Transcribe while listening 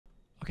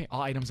Okay,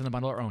 all items in the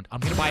bundle are owned. I'm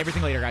gonna buy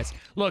everything later, guys.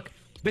 Look,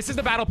 this is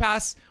the battle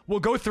pass. We'll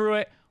go through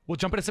it. We'll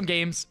jump into some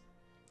games.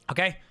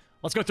 Okay,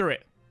 let's go through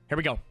it. Here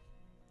we go.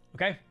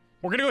 Okay,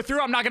 we're gonna go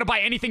through. I'm not gonna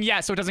buy anything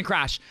yet so it doesn't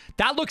crash.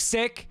 That looks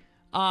sick.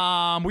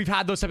 We've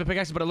had those type of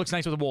pickaxes, but it looks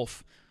nice with a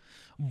wolf.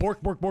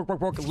 Bork, bork, bork, bork,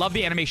 bork. Love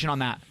the animation on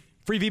that.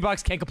 Free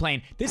V-Bucks, can't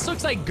complain. This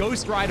looks like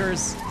Ghost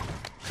Riders.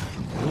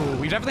 Ooh,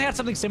 we've definitely had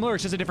something similar.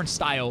 It's just a different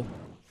style.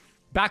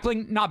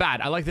 Backbling, not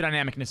bad. I like the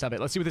dynamicness of it.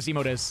 Let's see what this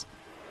emote is.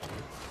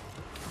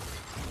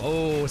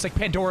 Oh, it's like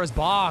Pandora's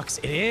box.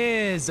 It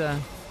is.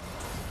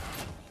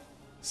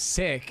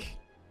 Sick.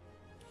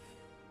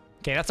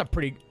 Okay, that's a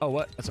pretty... Oh,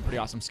 what? That's a pretty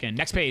awesome skin.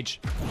 Next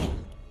page.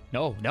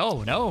 No,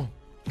 no, no.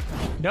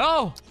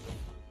 No!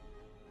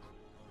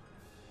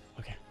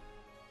 Okay.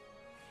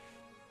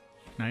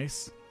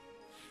 Nice.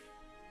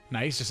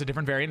 Nice. Just a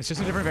different variant. It's just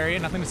a different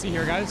variant. Nothing to see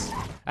here, guys.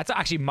 That's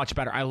actually much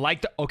better. I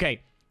like the...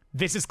 Okay.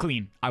 This is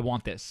clean. I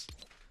want this.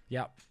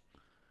 Yep.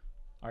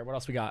 All right, what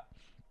else we got?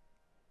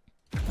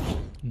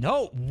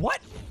 No, what?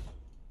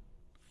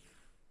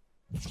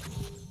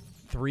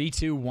 3,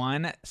 2,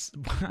 1.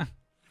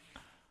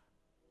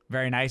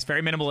 Very nice.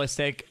 Very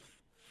minimalistic.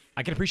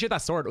 I can appreciate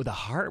that sword with a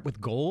heart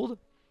with gold.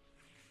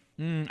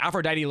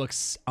 Aphrodite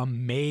looks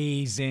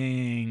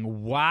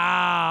amazing.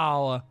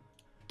 Wow.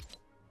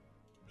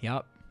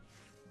 Yep.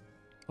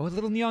 Oh, a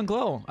little neon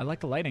glow. I like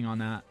the lighting on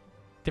that.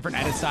 Different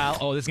edit style.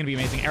 Oh, this is going to be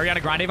amazing.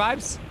 Ariana Grande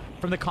vibes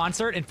from the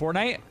concert in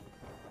Fortnite.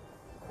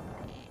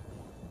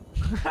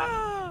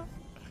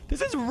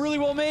 This is really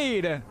well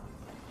made.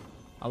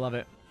 I love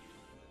it.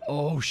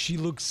 Oh, she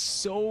looks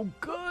so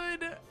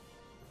good.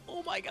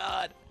 Oh my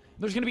God.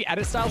 There's going to be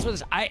edit styles for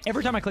this.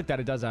 Every time I click that,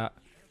 it does that.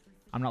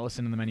 I'm not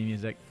listening to the menu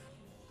music.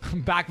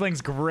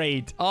 Backblink's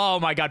great. Oh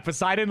my God.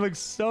 Poseidon looks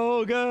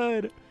so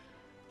good.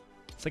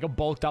 It's like a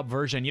bulked up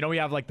version. You know, we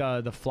have like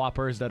the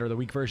floppers that are the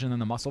weak version and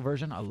the muscle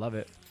version. I love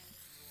it.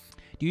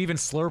 Do you even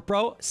slurp,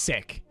 bro?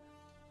 Sick.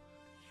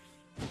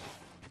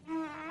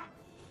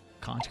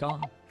 Conch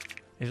column.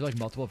 Is there like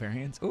multiple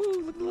variants? Ooh,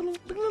 look at the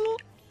little,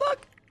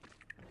 look.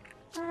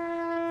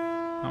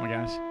 Oh my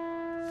gosh.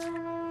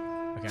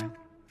 Okay,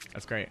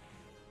 that's great.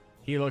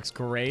 He looks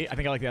great. I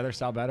think I like the other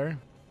style better.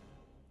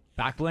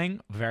 Back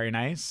bling, very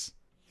nice.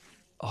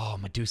 Oh,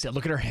 Medusa,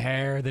 look at her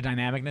hair, the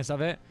dynamicness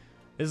of it.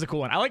 This is a cool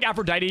one. I like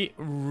Aphrodite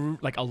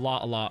like a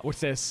lot.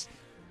 What's this?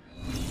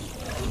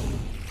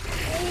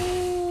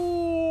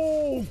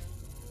 Oh,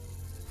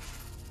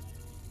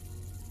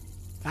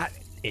 that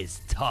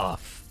is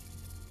tough.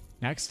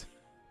 Next.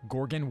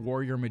 Gorgon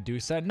Warrior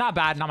Medusa. Not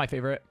bad. Not my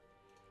favorite.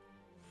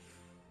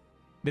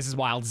 This is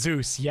wild.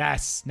 Zeus.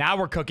 Yes. Now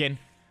we're cooking.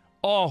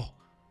 Oh,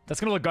 that's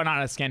going to look good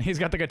on his skin. He's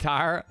got the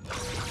guitar.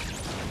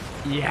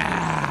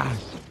 Yeah.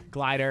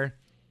 Glider.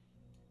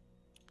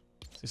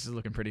 This is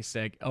looking pretty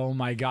sick. Oh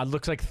my God.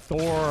 Looks like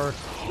Thor.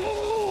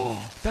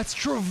 Oh, that's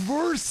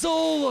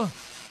traversal.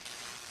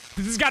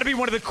 This has got to be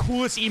one of the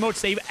coolest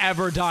emotes they've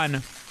ever done.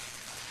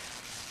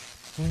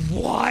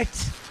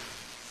 What?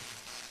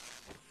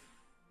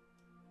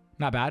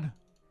 Not bad.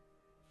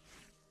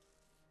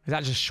 Is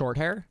that just short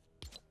hair?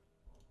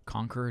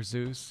 Conqueror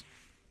Zeus.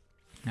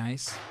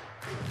 Nice.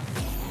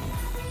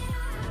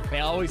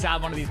 They always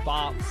have one of these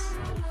bops.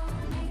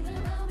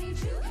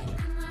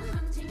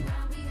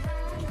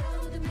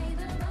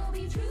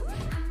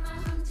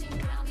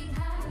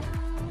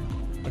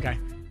 Okay.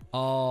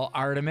 Oh,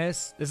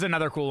 Artemis. This is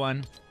another cool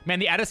one. Man,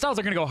 the edit styles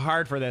are going to go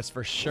hard for this,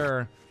 for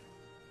sure.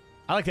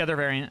 I like the other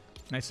variant.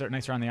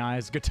 Nicer on the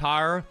eyes.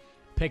 Guitar.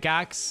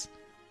 Pickaxe.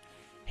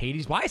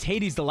 Hades. Why is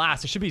Hades the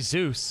last? It should be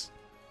Zeus.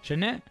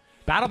 Shouldn't it?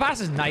 Battle Pass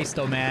is nice,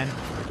 though, man.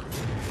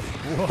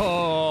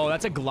 Whoa,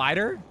 that's a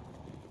glider?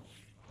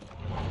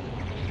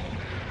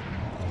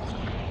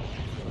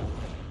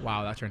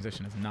 Wow, that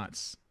transition is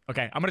nuts.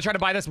 Okay, I'm going to try to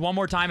buy this one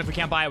more time. If we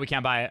can't buy it, we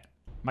can't buy it.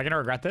 Am I going to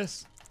regret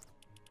this?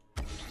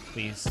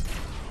 Please.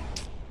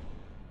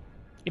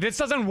 If this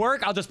doesn't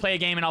work, I'll just play a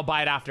game and I'll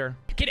buy it after.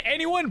 Can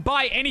anyone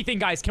buy anything,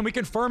 guys? Can we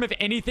confirm if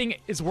anything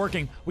is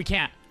working? We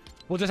can't.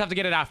 We'll just have to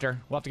get it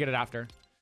after. We'll have to get it after.